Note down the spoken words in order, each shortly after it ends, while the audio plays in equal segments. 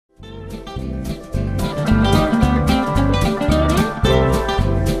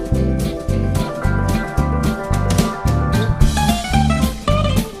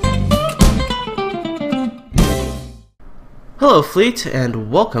Hello fleet, and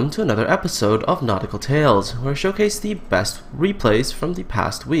welcome to another episode of Nautical Tales, where I showcase the best replays from the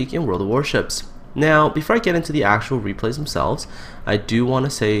past week in World of Warships. Now, before I get into the actual replays themselves, I do want to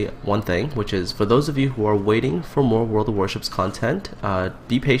say one thing, which is for those of you who are waiting for more World of Warships content,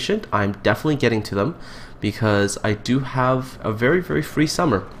 be patient. I'm definitely getting to them, because I do have a very free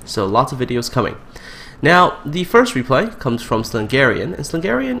summer, so lots of videos coming. Now, the first replay comes from Slingarian, and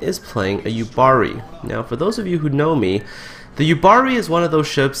Slingarian is playing a Yubari. Now, for those of you who know me, the Yubari is one of those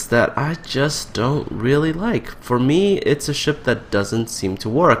ships that I just don't really like. For me, it's a ship that doesn't seem to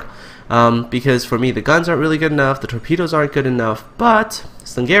work, because for me the guns aren't really good enough, the torpedoes aren't good enough, but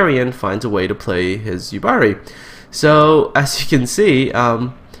Slingarian finds a way to play his Yubari. So, as you can see,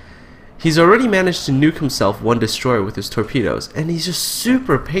 he's already managed to nuke himself one destroyer with his torpedoes, and he's just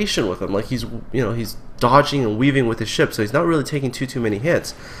super patient with them. Like he's dodging and weaving with his ship, so he's not really taking too many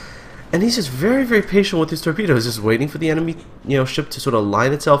hits. And he's just very patient with his torpedoes, just waiting for the enemy ship to sort of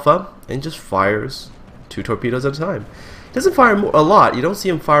line itself up, and just fires 2 torpedoes at a time. He doesn't fire a lot. You don't see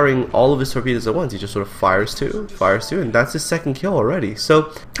him firing all of his torpedoes at once. He just sort of fires two, and that's his second kill already.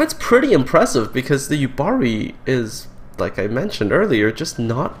 So that's pretty impressive, because the Yubari is, like I mentioned earlier, just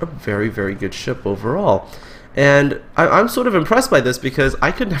not a very good ship overall. And I'm sort of impressed by this, because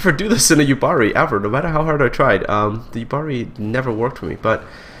I could never do this in a Yubari ever, no matter how hard I tried. The Yubari never worked for me, but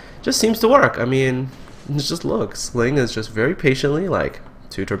just seems to work. I mean, just look, Sling is just very patiently like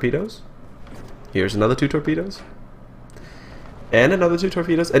 2 torpedoes. Here's another 2 torpedoes. And another 2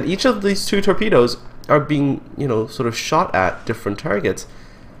 torpedoes. And each of these 2 torpedoes are being, sort of shot at different targets.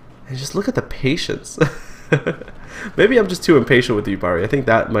 And just look at the patience. Maybe I'm just too impatient with the Yubari. I think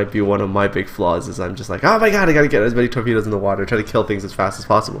that might be one of my big flaws, is I'm just like, oh my god, I gotta get as many torpedoes in the water, try to kill things as fast as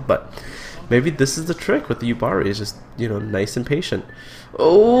possible. But maybe this is the trick with the Yubari, is just, nice and patient.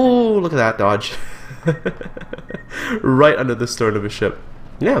 Oh, look at that dodge. Right under the stern of his ship.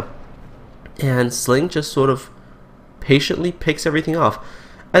 Yeah. And Sling just sort of patiently picks everything off.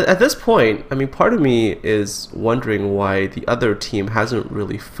 At this point, I mean, part of me is wondering why the other team hasn't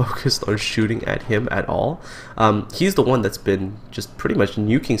really focused on shooting at him at all. He's the one that's been just pretty much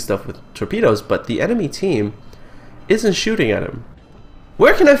nuking stuff with torpedoes, but the enemy team isn't shooting at him.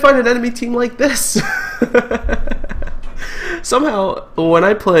 Where can I find an enemy team like this? Somehow, when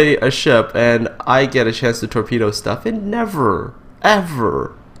I play a ship and I get a chance to torpedo stuff, it never,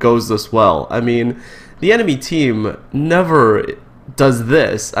 ever goes this well. I mean, the enemy team never does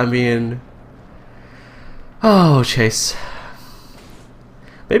this. I mean, oh, Chase.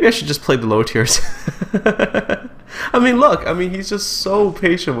 Maybe I should just play the low tiers. I mean, look, he's just so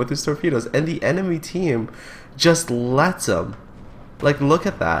patient with his torpedoes, and the enemy team just lets him. Like, look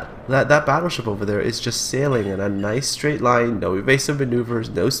at that. That battleship over there is just sailing in a nice straight line, no evasive maneuvers,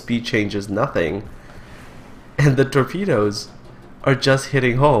 no speed changes, nothing. And the torpedoes are just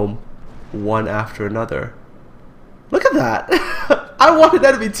hitting home one after another. Look at that. I want an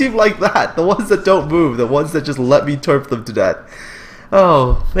enemy team like that. The ones that don't move, the ones that just let me torp them to death.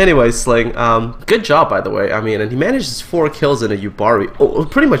 Oh, anyway, Sling, good job, by the way. I mean, and he manages 4 kills in a Yubari,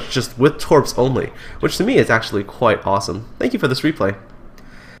 pretty much just with torps only, which to me is actually quite awesome. Thank you for this replay.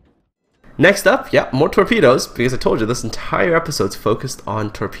 Next up, yeah, more torpedoes, because I told you this entire episode's focused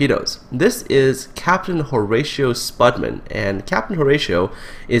on torpedoes. This is Captain Horatio Spudman, and Captain Horatio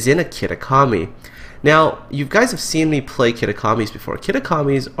is in a Kitakami. Now, you guys have seen me play Kitakamis before.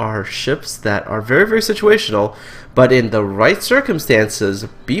 Kitakamis are ships that are very situational, but in the right circumstances,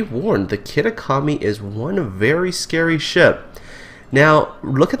 be warned, the Kitakami is one very scary ship. Now,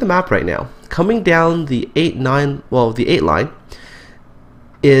 look at the map right now. Coming down the 8 line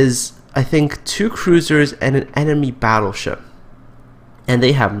is, I think, 2 cruisers and an enemy battleship. And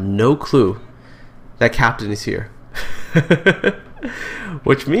they have no clue that Captain is here.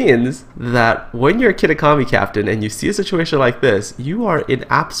 Which means that when you're a Kitakami captain and you see a situation like this, you are in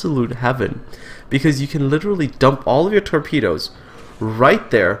absolute heaven, because you can literally dump all of your torpedoes right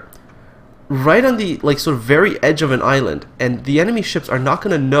there, right on the sort of very edge of an island, and the enemy ships are not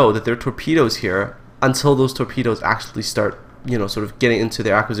going to know that there are torpedoes here until those torpedoes actually start, sort of getting into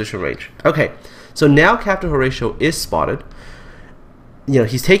their acquisition range. Okay, so now Captain Horatio is spotted.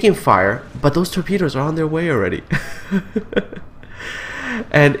 He's taking fire, but those torpedoes are on their way already.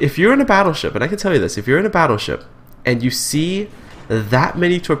 And if you're in a battleship, and I can tell you this, if you're in a battleship and you see that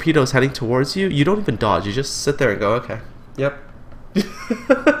many torpedoes heading towards you, you don't even dodge. You just sit there and go, okay, yep.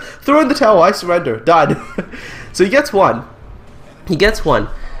 Throw in the towel, I surrender, done. So he gets one.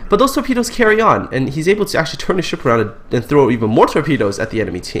 But those torpedoes carry on, and he's able to actually turn his ship around and throw even more torpedoes at the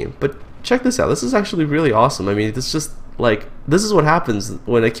enemy team. But check this out. This is actually really awesome. I mean, this just Like, this is what happens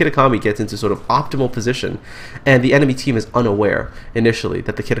when a Kitakami gets into sort of optimal position and the enemy team is unaware initially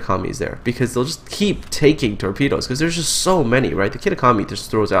that the Kitakami is there, because they'll just keep taking torpedoes because there's just so many, right? The Kitakami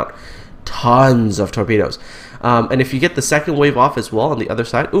just throws out tons of torpedoes. And if you get the second wave off as well on the other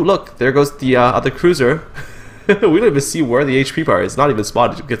side, ooh, look, there goes the other cruiser. We don't even see where the HP bar is. It's not even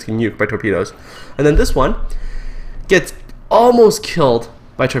spotted. It gets nuked by torpedoes. And then this one gets almost killed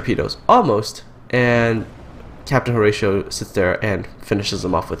by torpedoes. Almost. And Captain Horatio sits there and finishes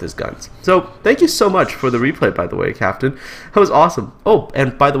them off with his guns. So thank you so much for the replay, by the way, Captain. That was awesome. Oh,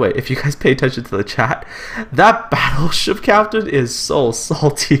 and by the way, if you guys pay attention to the chat, that battleship captain is so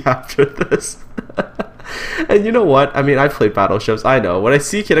salty after this. And you know what? I mean, I've played battleships. I know when I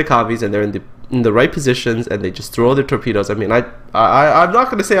see Kitakamis and they're in the right positions and they just throw their torpedoes. I mean, I'm not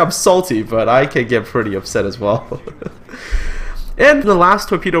going to say I'm salty, but I can get pretty upset as well. And the last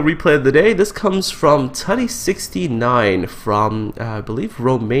torpedo replay of the day, this comes from Tutty69 from, I believe,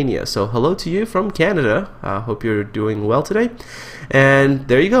 Romania. So hello to you from Canada. Hope you're doing well today. And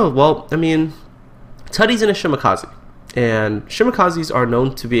there you go. Well, I mean, Tutty's in a Shimakaze. And Shimakazes are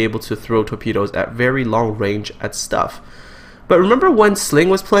known to be able to throw torpedoes at very long range at stuff. But remember when Sling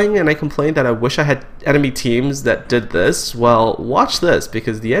was playing and I complained that I wish I had enemy teams that did this? Well, watch this,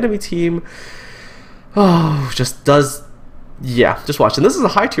 because the enemy team, just does... Yeah, just watch. And this is a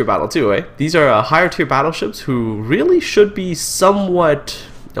high tier battle too, eh? These are higher tier battleships who really should be somewhat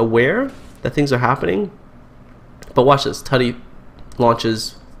aware that things are happening. But watch this. Tutty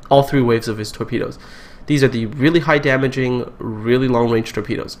launches all 3 waves of his torpedoes. These are the really high damaging, really long range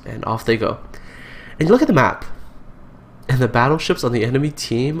torpedoes. And off they go. And look at the map. And the battleships on the enemy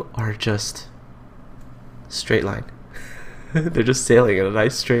team are just straight line. They're just sailing in a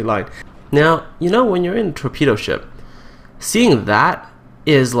nice straight line. Now, you know, when you're in a torpedo ship, seeing that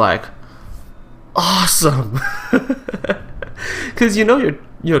is like awesome. Because you know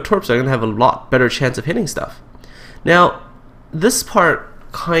your torps are going to have a lot better chance of hitting stuff. Now, this part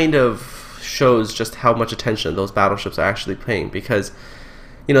kind of shows just how much attention those battleships are actually paying, because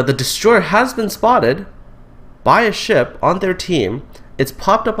you know the destroyer has been spotted by a ship on their team. It's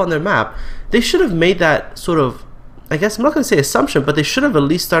popped up on their map. They should have made that sort of, I guess I'm not going to say assumption, but they should have at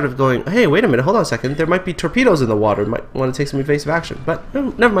least started going, hey, wait a minute, hold on a second, there might be torpedoes in the water, might want to take some evasive action. But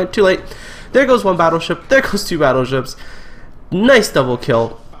never mind, too late. There goes 1 battleship, there goes 2 battleships. Nice double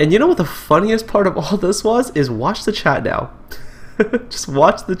kill. And you know what the funniest part of all this was? Is watch the chat now. Just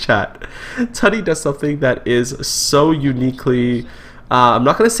watch the chat. Tutty does something that is so uniquely, I'm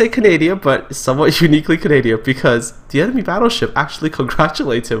not going to say Canadian, but somewhat uniquely Canadian, because the enemy battleship actually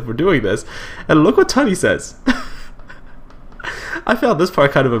congratulates him for doing this. And look what Tutty says. I found this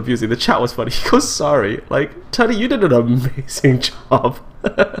part kind of amusing. The chat was funny. He goes, sorry. Like, Tutty, you did an amazing job.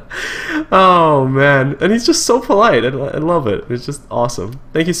 Oh, man. And he's just so polite. And I love it. It's just awesome.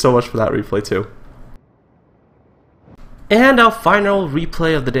 Thank you so much for that replay, too. And our final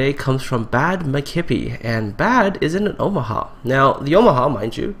replay of the day comes from Bad McHippie, and Bad is in an Omaha. Now, the Omaha,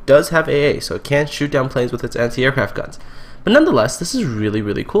 mind you, does have AA, so it can't shoot down planes with its anti-aircraft guns. But nonetheless, this is really,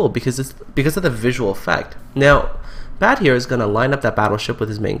 really cool because of the visual effect. Now, Bad here is going to line up that battleship with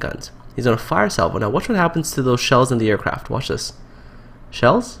his main guns. He's going to fire salvo. Now, watch what happens to those shells in the aircraft. Watch this.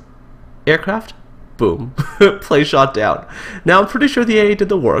 Shells? Aircraft? Boom. Plane shot down. Now, I'm pretty sure the AA did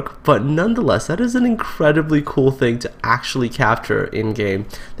the work, but nonetheless, that is an incredibly cool thing to actually capture in-game.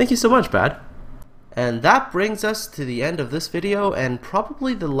 Thank you so much, Bad. And that brings us to the end of this video, and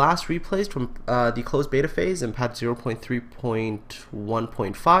probably the last replays from the closed beta phase in patch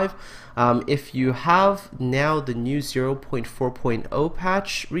 0.3.1.5. If you have now the new 0.4.0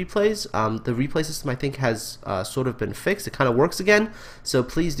 patch replays, the replay system I think has sort of been fixed. It kind of works again, so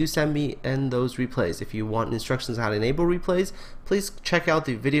please do send me in those replays. If you want instructions on how to enable replays, please check out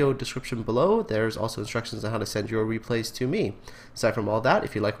the video description below. There's also instructions on how to send your replays to me. Aside from all that,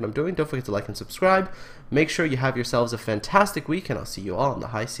 if you like what I'm doing, don't forget to like and subscribe. Make sure you have yourselves a fantastic week, and I'll see you all on the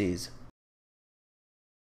high seas.